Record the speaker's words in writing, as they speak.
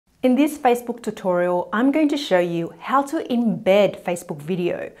In this Facebook tutorial, I'm going to show you how to embed Facebook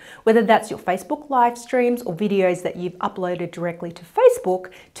video, whether that's your Facebook live streams or videos that you've uploaded directly to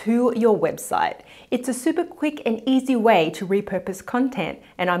Facebook to your website. It's a super quick and easy way to repurpose content,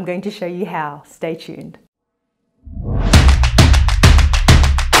 and I'm going to show you how. Stay tuned.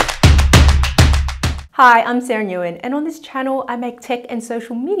 Hi, I'm Sarah Nguyen, and on this channel I make tech and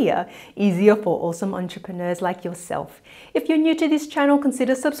social media easier for awesome entrepreneurs like yourself. If you're new to this channel,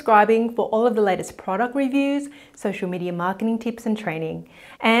 consider subscribing for all of the latest product reviews, social media marketing tips and training.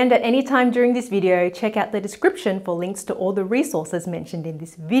 And at any time during this video, check out the description for links to all the resources mentioned in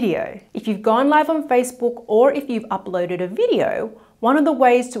this video. If you've gone live on Facebook or if you've uploaded a video, one of the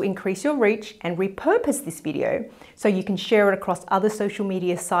ways to increase your reach and repurpose this video so you can share it across other social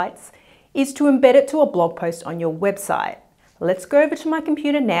media sites is to embed it to a blog post on your website. Let's go over to my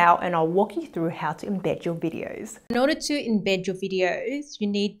computer now and I'll walk you through how to embed your videos. In order to embed your videos, you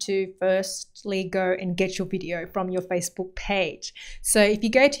need to firstly go and get your video from your Facebook page. So if you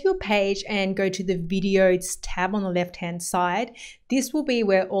go to your page and go to the videos tab on the left-hand side, this will be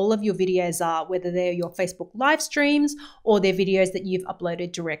where all of your videos are, whether they're your Facebook live streams or they're videos that you've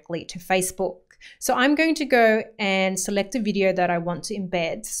uploaded directly to Facebook. So I'm going to go and select a video that I want to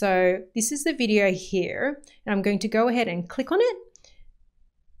embed. So this is the video here, and I'm going to go ahead and click on it.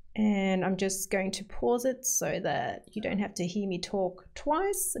 And I'm just going to pause it so that you don't have to hear me talk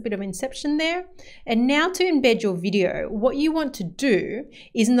twice, a bit of inception there. And now to embed your video, what you want to do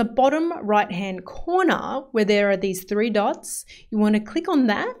is in the bottom right-hand corner where there are these three dots, you want to click on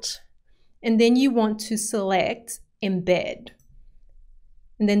that, and then you want to select embed.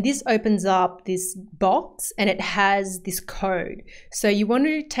 And then this opens up this box and it has this code. So you want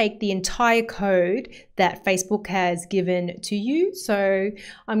to take the entire code that Facebook has given to you. So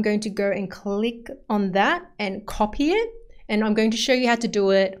I'm going to go and click on that and copy it. And I'm going to show you how to do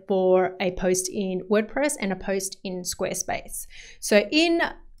it for a post in WordPress and a post in Squarespace. So in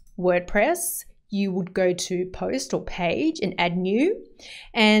WordPress, you would go to post or page and add new.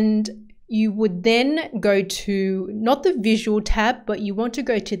 And you would then go to not the visual tab, but you want to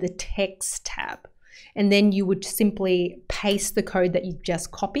go to the text tab. And then you would simply paste the code that you've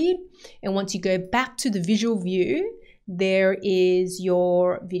just copied. And once you go back to the visual view, there is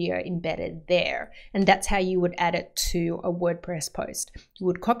your video embedded there. And that's how you would add it to a WordPress post. You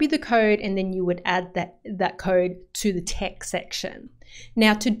would copy the code and then you would add that code to the text section.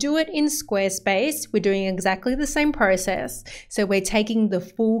 Now to do it in Squarespace, we're doing exactly the same process. So we're taking the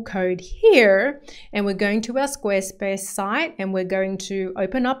full code here and we're going to our Squarespace site and we're going to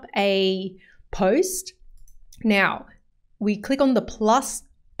open up a post. Now we click on the plus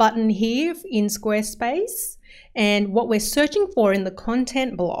button here in Squarespace, and what we're searching for in the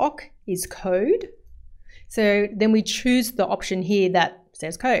content block is code. So then we choose the option here that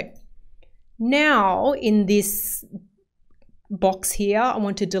says code. Now in this box here, I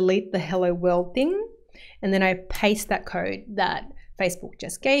want to delete the hello world thing, and then I paste that code that Facebook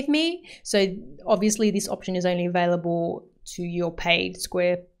just gave me. So obviously this option is only available to your paid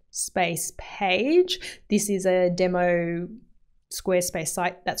Squarespace page. This is a demo Squarespace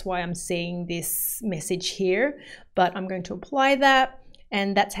site. That's why I'm seeing this message here, but I'm going to apply that,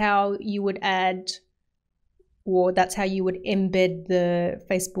 and that's how you would add, or that's how you would embed the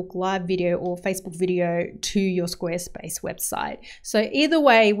Facebook live video or Facebook video to your Squarespace website. So either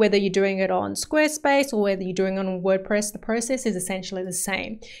way, whether you're doing it on Squarespace or whether you're doing it on WordPress, the process is essentially the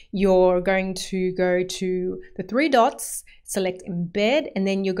same. You're going to go to the three dots, select embed, and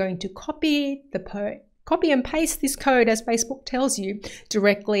then you're going to copy and paste this code, as Facebook tells you,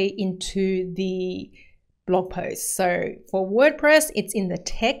 directly into the blog post. So for WordPress, it's in the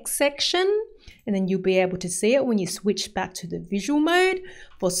text section, and then you'll be able to see it when you switch back to the visual mode.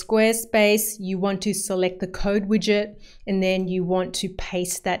 For Squarespace, you want to select the code widget, and then you want to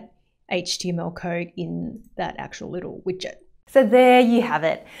paste that HTML code in that actual little widget. So there you have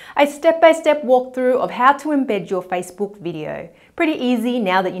it, a step-by-step walkthrough of how to embed your Facebook video. Pretty easy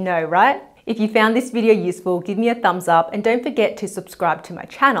now that you know, right? If you found this video useful, give me a thumbs up and don't forget to subscribe to my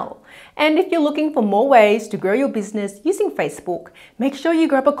channel. And if you're looking for more ways to grow your business using Facebook, make sure you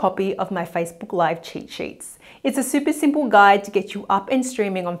grab a copy of my Facebook Live cheat sheets. It's a super simple guide to get you up and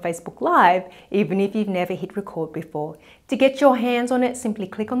streaming on Facebook Live, even if you've never hit record before. To get your hands on it, simply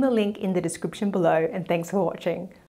click on the link in the description below, and thanks for watching.